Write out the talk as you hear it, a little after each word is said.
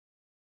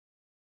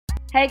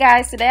Hey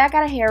guys, today I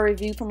got a hair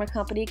review from a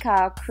company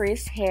called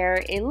Xrs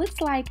Hair. It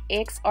looks like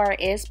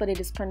XRS, but it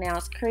is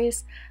pronounced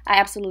Chris. I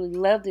absolutely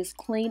love this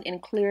clean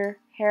and clear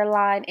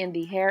hairline, and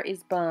the hair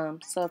is bomb.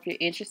 So if you're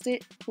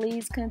interested,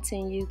 please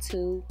continue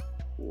to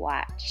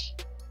watch.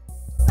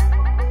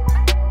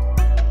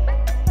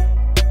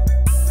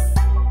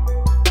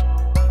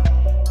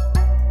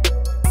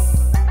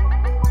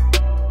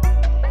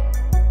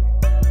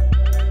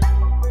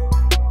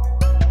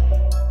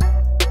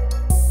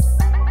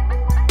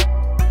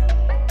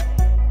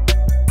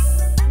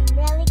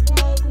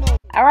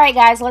 Alright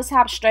guys, let's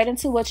hop straight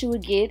into what you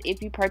would get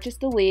if you purchased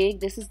the wig.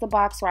 This is the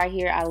box right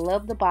here. I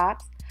love the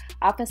box.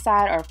 Off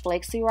inside are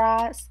flexi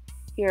rods.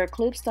 Here are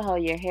clips to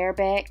hold your hair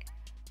back.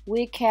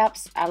 Wig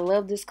caps. I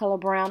love this color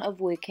brown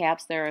of wig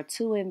caps. There are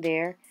 2 in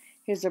there.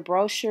 Here's a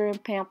brochure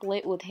and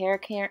pamphlet with hair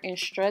care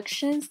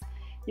instructions.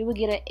 You will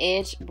get an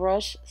edge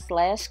brush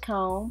 /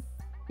 comb.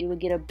 You will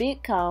get a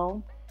big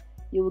comb.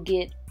 You will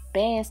get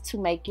bands to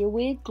make your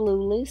wig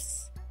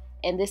glueless.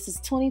 And this is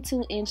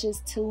 22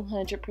 inches,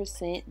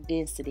 200%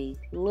 density.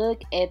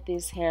 Look at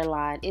this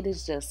hairline. It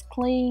is just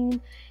clean.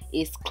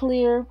 It's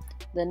clear.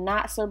 The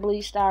knots are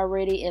bleached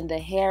already, and the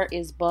hair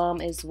is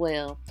bomb as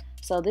well.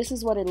 So this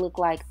is what it looked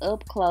like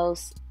up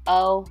close.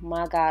 Oh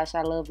my gosh,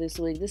 I love this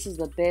wig. This is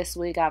the best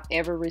wig I've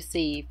ever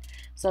received.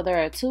 So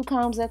there are 2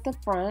 combs at the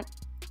front,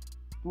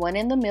 1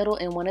 in the middle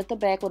and 1 at the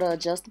back with an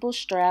adjustable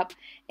strap.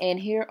 And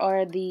here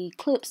are the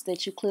clips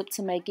that you clip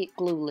to make it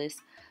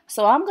glueless.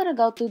 So I'm going to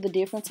go through the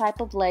different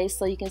type of lace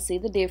so you can see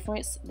the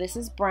difference. This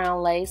is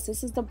brown lace.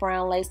 This is the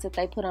brown lace that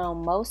they put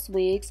on most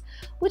wigs,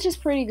 which is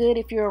pretty good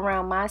if you're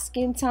around my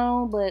skin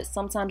tone, but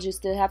sometimes you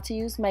still have to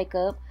use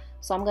makeup.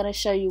 So I'm going to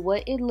show you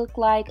what it looked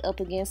like up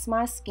against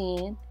my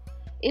skin.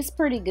 It's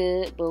pretty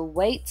good, but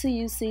wait till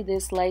you see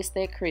this lace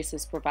that Chris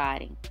is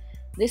providing.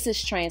 This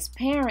is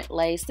transparent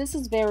lace. This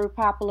is very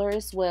popular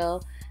as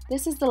well.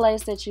 This is the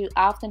lace that you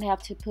often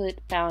have to put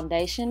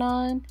foundation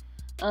on.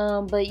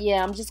 But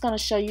yeah, I'm just going to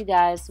show you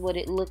guys what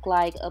it looked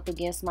like up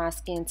against my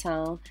skin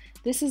tone.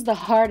 This is the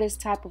hardest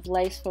type of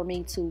lace for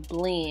me to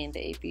blend,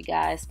 if you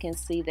guys can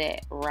see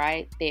that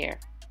right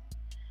there.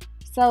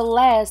 So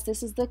last,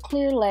 this is the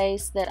clear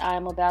lace that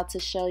I'm about to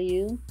show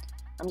you.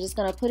 I'm just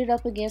going to put it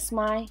up against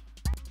my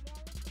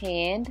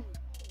hand,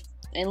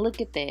 and look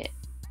at that.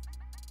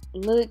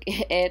 Look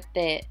at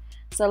that.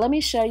 So let me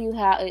show you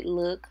how it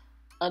looked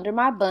under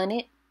my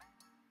bonnet.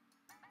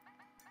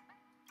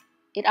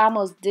 It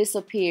almost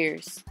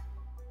disappears.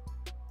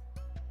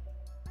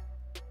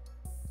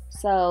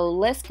 So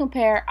let's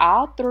compare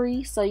all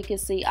 3 so you can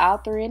see all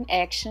 3 in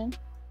action.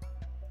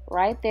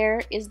 Right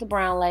there is the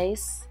brown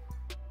lace.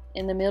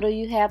 In the middle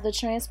you have the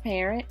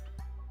transparent.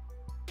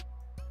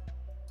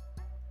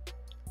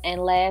 And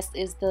last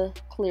is the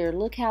clear.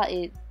 Look how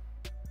it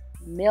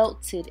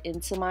melted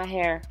into my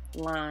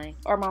hairline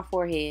or my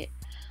forehead.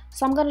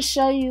 So I'm going to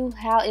show you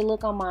how it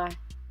looked on my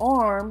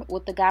arm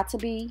with the got to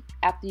be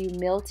after you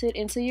melt it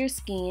into your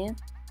skin.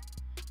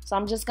 So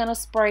I'm just going to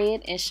spray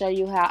it and show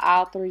you how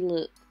all 3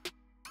 look.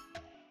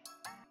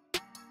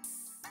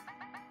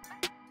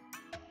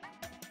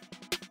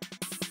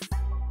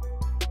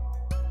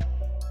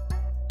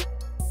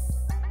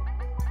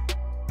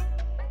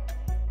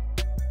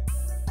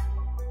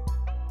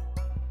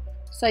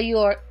 So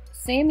you're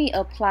seeing me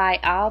apply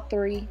all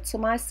 3 to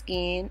my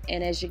skin,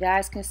 and as you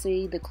guys can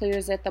see, the clear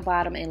is at the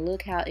bottom, and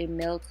look how it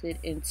melted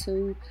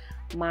into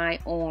my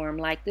arm.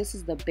 Like, this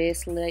is the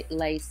best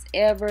lace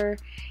ever.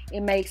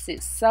 It makes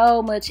it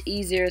so much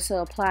easier to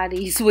apply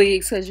these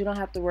wigs because you don't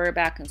have to worry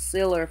about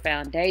concealer,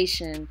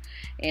 foundation,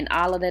 and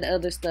all of that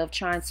other stuff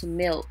trying to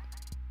melt.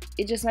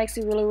 It just makes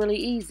it really, really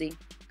easy.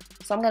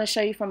 So I'm going to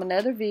show you from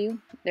another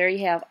view. There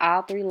you have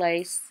all 3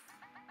 lace.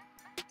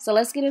 So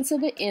let's get into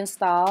the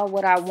install.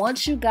 What I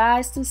want you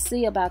guys to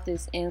see about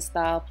this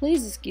install,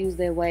 please excuse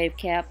that wave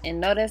cap, and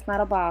no, that's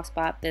not a bald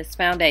spot, that's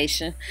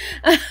foundation.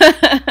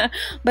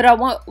 But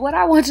what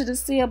I want you to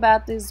see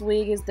about this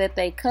wig is that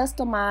they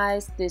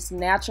customized this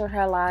natural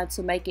hairline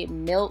to make it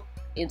melt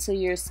into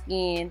your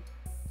skin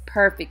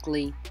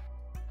perfectly.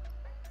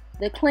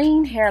 The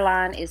clean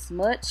hairline is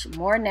much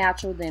more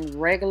natural than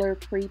regular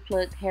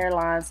pre-plucked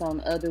hairlines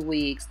on other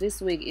wigs.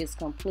 This wig is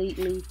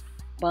completely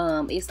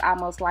bomb. It's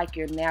almost like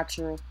your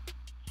natural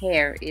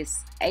hair.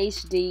 It's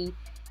HD.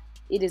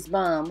 It is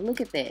bomb. Look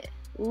at that.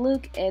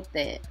 Look at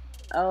that.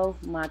 Oh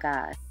my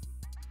god.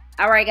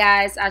 Alright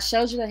guys, I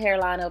showed you the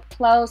hairline up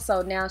close,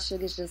 so now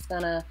Sugar's just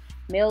gonna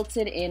melt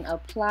it and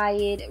apply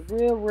it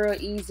real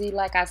easy.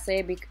 Like I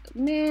said,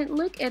 man,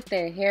 look at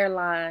the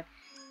hairline.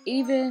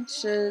 Even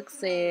Suge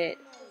said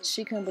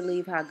she couldn't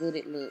believe how good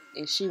it looked,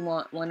 and she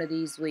want one of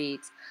these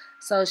wigs.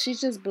 So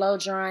she's just blow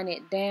drying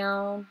it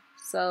down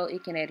so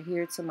it can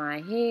adhere to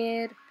my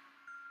head.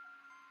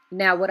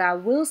 Now what I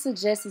will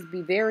suggest is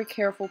be very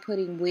careful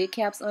putting wig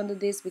caps under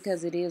this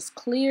because it is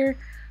clear.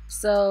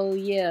 So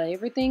yeah,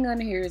 everything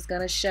under here is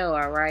gonna show,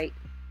 alright?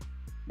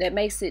 That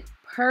makes it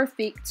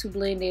perfect to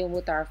blend in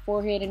with our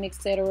forehead and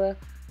etc.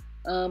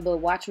 But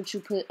watch what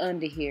you put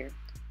under here.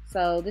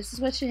 So this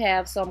is what you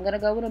have. So I'm gonna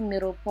go with a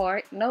middle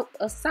part, nope,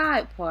 a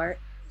side part.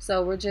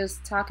 So we're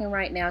just talking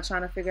right now,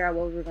 trying to figure out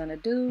what we're going to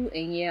do.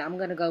 And yeah, I'm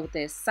going to go with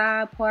this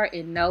side part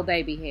and no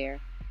baby hair.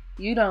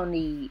 You don't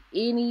need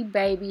any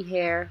baby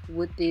hair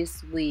with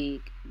this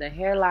wig. The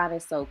hairline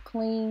is so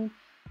clean,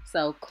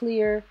 so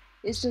clear.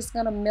 It's just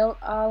going to melt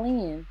all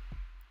in.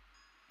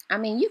 I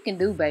mean, you can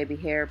do baby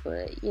hair,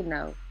 but you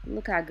know,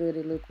 look how good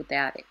it looked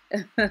without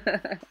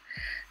it.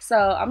 So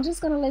I'm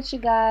just going to let you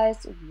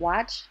guys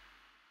watch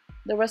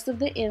the rest of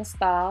the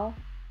install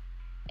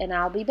and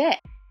I'll be back.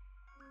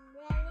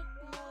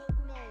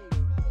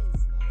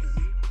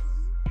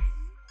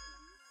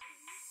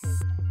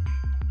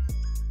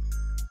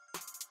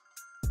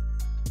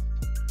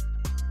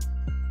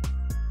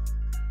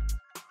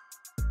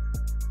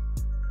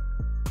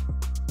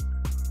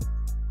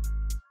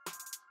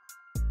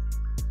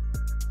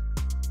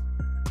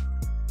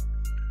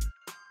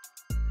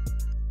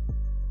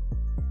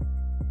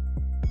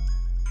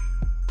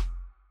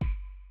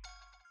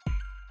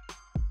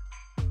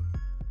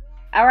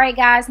 Alright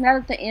guys, now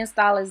that the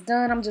install is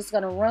done, I'm just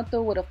going to run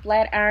through with a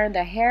flat iron.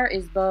 The hair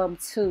is bummed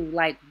too,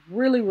 like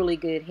really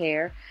good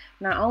hair.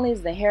 Not only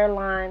is the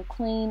hairline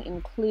clean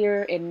and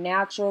clear and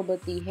natural,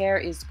 but the hair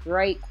is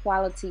great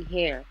quality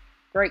hair.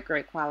 Great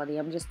quality.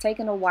 I'm just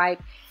taking a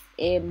wipe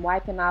and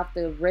wiping off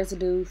the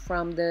residue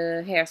from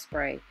the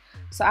hairspray.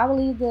 So I will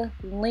leave the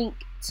link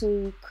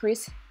to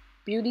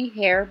XrsBeauty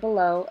Hair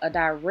below, a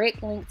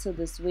direct link to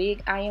this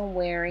wig I am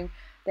wearing.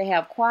 They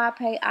have quad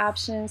pay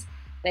options.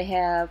 They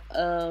have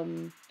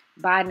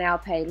buy now,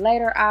 pay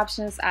later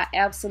options. I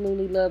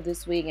absolutely love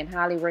this wig and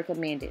highly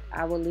recommend it.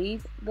 I will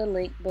leave the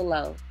link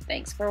below.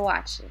 Thanks for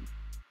watching.